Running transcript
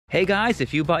Hey guys,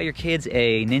 if you bought your kids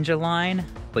a ninjaline,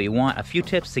 but you want a few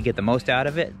tips to get the most out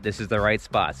of it, this is the right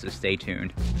spot, so stay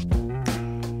tuned.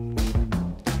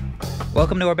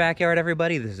 Welcome to our backyard,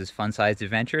 everybody. This is Fun Sized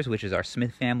Adventures, which is our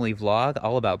Smith family vlog,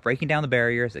 all about breaking down the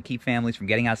barriers that keep families from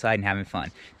getting outside and having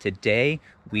fun. Today,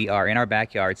 we are in our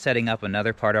backyard setting up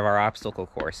another part of our obstacle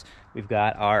course. We've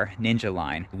got our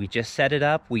ninjaline. We just set it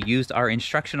up. We used our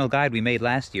instructional guide we made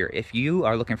last year. If you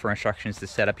are looking for instructions to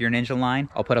set up your ninjaline,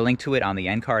 I'll put a link to it on the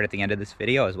end card at the end of this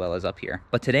video, as well as up here.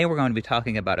 But today we're going to be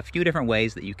talking about a few different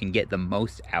ways that you can get the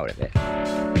most out of it.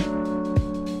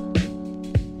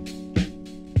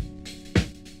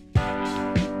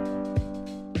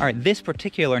 All right, this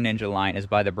particular ninjaline is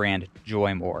by the brand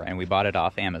Joymor, and we bought it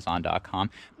off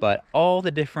Amazon.com. But all the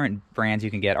different brands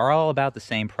you can get are all about the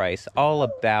same price, all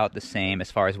about the same as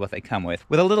far as what they come with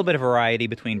a little bit of variety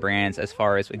between brands as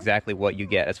far as exactly what you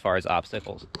get as far as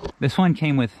obstacles. This one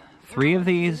came with 3 of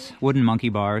these wooden monkey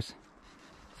bars,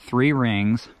 3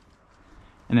 rings,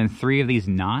 and then 3 of these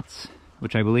knots,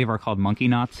 which I believe are called monkey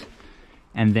knots,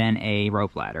 and then a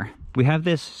rope ladder. We have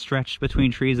this stretched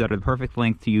between trees that are the perfect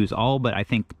length to use all but I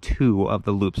think 2 of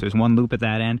the loops. There's one loop at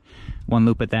that end, one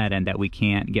loop at that end that we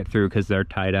can't get through because they're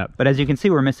tied up. But as you can see,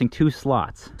 we're missing 2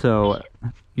 slots. So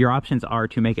your options are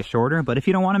to make it shorter, but if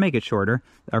you don't want to make it shorter,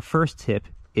 our first tip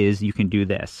is you can do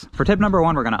this. For tip number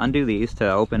 1, we're going to undo these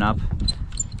to open up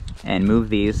and move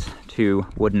these 2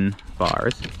 wooden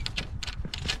bars.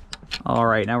 All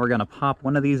right, now we're going to pop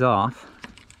one of these off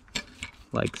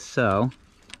like so.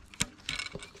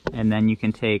 And then you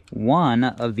can take one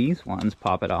of these ones,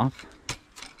 pop it off,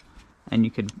 and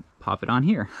you could pop it on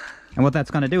here. And what that's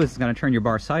going to do is it's going to turn your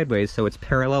bar sideways so it's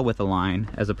parallel with the line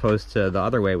as opposed to the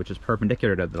other way, which is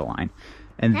perpendicular to the line.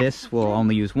 And this will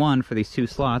only use one for these 2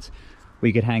 slots.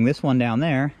 We could hang this one down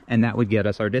there, and that would get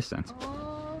us our distance.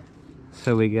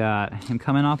 So we got him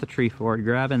coming off the tree fort,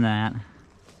 grabbing that,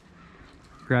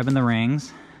 grabbing the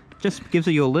rings. Just gives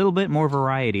you a little bit more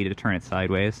variety to turn it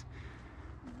sideways.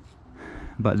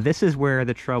 But this is where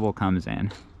the trouble comes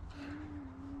in.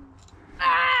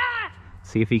 Ah!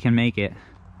 See if he can make it.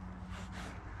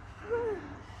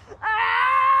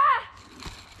 Ah!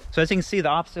 So as you can see, the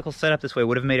obstacle set up this way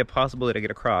would have made it possible to get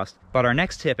across. But our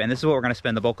next tip, and this is what we're going to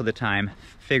spend the bulk of the time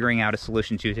figuring out a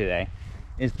solution to today,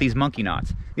 is these monkey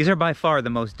knots. These are by far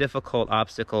the most difficult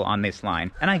obstacle on this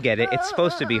line. And I get it, it's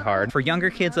supposed to be hard. For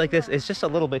younger kids like this, it's just a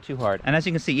little bit too hard. And as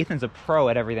you can see, Ethan's a pro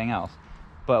at everything else.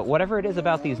 But whatever it is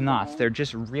about these knots, they're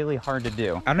just really hard to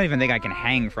do. I don't even think I can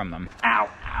hang from them. Ow,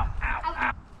 ow, ow,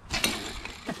 ow.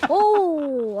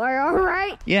 Oh, are you all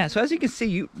right? Yeah, so as you can see,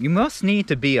 you must need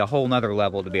to be a whole nother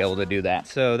level to be able to do that.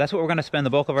 So that's what we're going to spend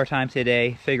the bulk of our time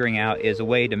today figuring out, is a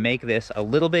way to make this a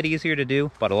little bit easier to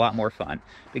do, but a lot more fun.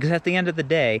 Because at the end of the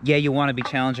day, yeah, you want to be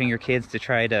challenging your kids to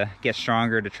try to get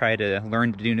stronger, to try to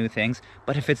learn to do new things.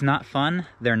 But if it's not fun,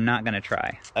 they're not going to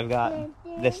try. I've got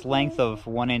this length of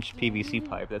 1-inch PVC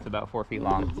pipe that's about 4 feet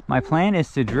long. My plan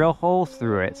is to drill holes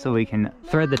through it so we can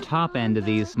thread the top end of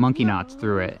these monkey knots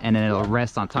through it, and then it'll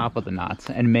rest on top of the knots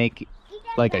and make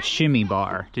like a shimmy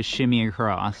bar to shimmy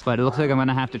across. But it looks like I'm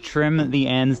gonna have to trim the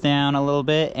ends down a little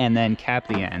bit and then cap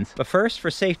the ends. But first,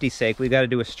 for safety's sake, we got to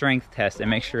do a strength test and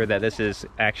make sure that this is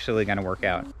actually gonna work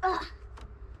out.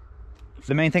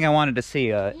 The main thing I wanted to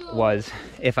see was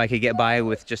if I could get by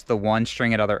with just the one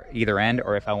string at either end,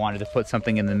 or if I wanted to put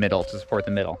something in the middle to support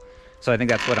the middle. So I think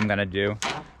that's what I'm gonna do.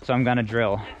 So I'm gonna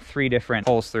drill 3 different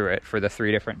holes through it for the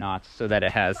 3 different knots so that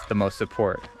it has the most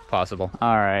support possible.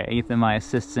 All right, Ethan, my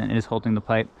assistant, is holding the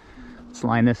pipe. Let's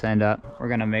line this end up. We're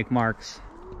gonna make marks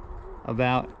we're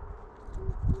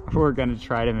gonna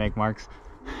try to make marks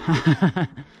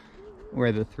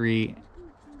where the 3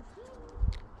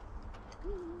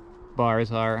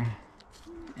 bars are,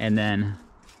 and then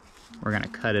we're gonna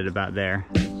cut it about there.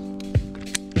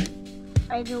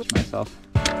 I do myself.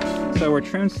 So we're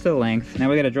trimmed to length. Now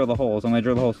we gotta drill the holes. I'm gonna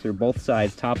drill the holes through both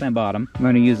sides, top and bottom. I'm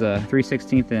gonna use a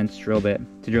 3/16 inch drill bit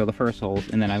to drill the first holes,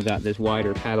 and then I've got this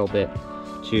wider paddle bit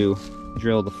to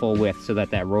drill the full width so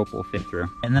that rope will fit through.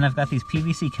 And then I've got these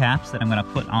PVC caps that I'm gonna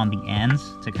put on the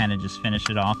ends to kind of just finish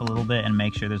it off a little bit and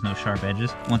make sure there's no sharp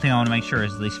edges. One thing I wanna make sure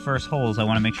is these first holes, I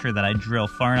wanna make sure that I drill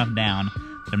far enough down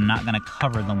that I'm not gonna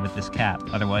cover them with this cap.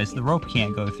 Otherwise the rope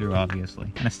can't go through, obviously.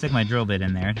 I'm gonna stick my drill bit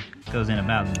in there. It goes in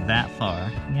about that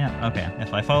far. Yeah, okay.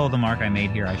 If I follow the mark I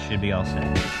made here, I should be all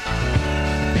set.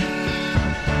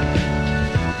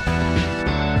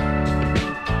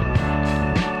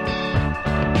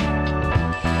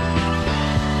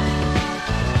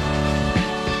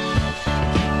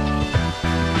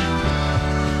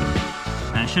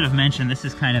 should have mentioned this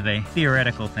is kind of a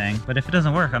theoretical thing, but if it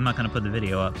doesn't work, I'm not going to put the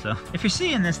video up. So if you're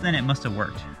seeing this, then it must have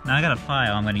worked. Now I got a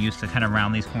file I'm going to use to kind of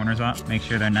round these corners off, make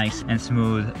sure they're nice and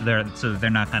smooth, so that they're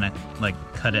not kind of like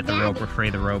cut at the rope or fray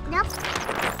the rope. Nope.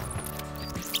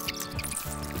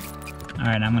 All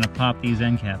right, I'm going to pop these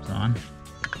end caps on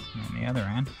the other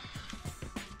end.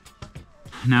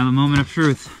 Now the moment of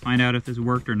truth, find out if this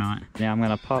worked or not. Now I'm going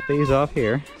to pop these off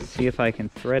here, see if I can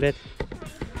thread it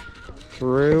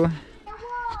through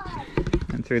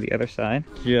and through the other side,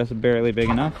 just barely big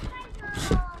enough,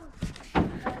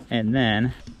 and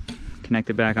then connect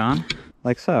it back on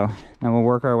like so. Now we'll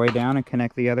work our way down and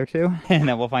connect the other two, and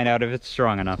then we'll find out if it's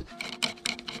strong enough.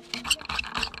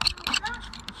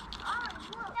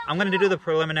 I'm going to do the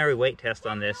preliminary weight test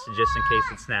on this just in case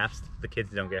it snaps, the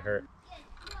kids don't get hurt.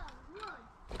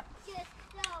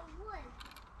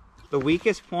 The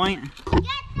weakest point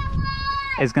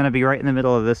is going to be right in the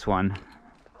middle of this one.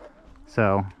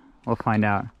 So we'll find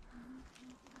out.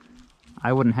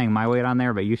 I wouldn't hang my weight on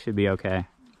there, but you should be okay.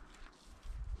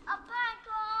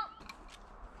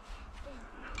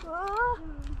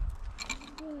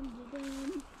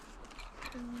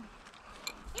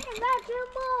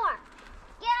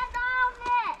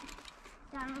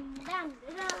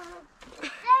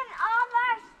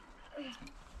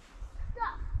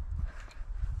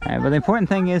 Alright, but the important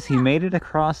thing is he made it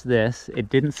across this. It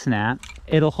didn't snap.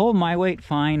 It'll hold my weight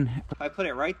fine. If I put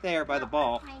it right there by the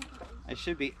ball, I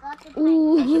should be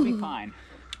fine.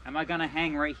 Am I gonna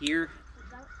hang right here?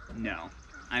 No.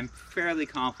 I'm fairly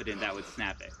confident that would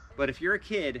snap it. But if you're a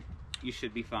kid, you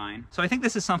should be fine. So I think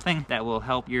this is something that will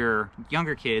help your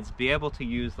younger kids be able to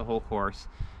use the whole course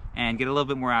and get a little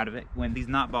bit more out of it when these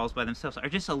knot balls by themselves are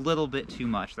just a little bit too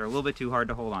much. They're a little bit too hard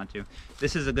to hold on to.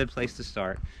 This is a good place to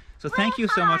start. So thank you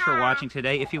so much for watching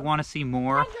today. If you want to see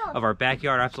more of our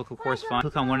backyard obstacle course fun,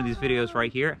 click on one of these videos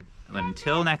right here. But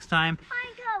until next time,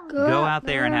 go out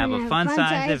there and have a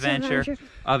fun-sized adventure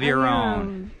of your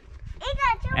own.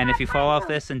 And if you fall off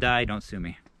this and die, don't sue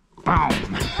me. Boom!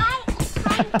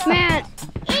 Man,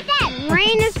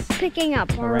 rain is picking up.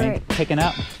 The rain's picking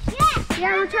up?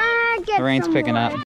 Yeah, we're trying to get The rain's some picking more. up.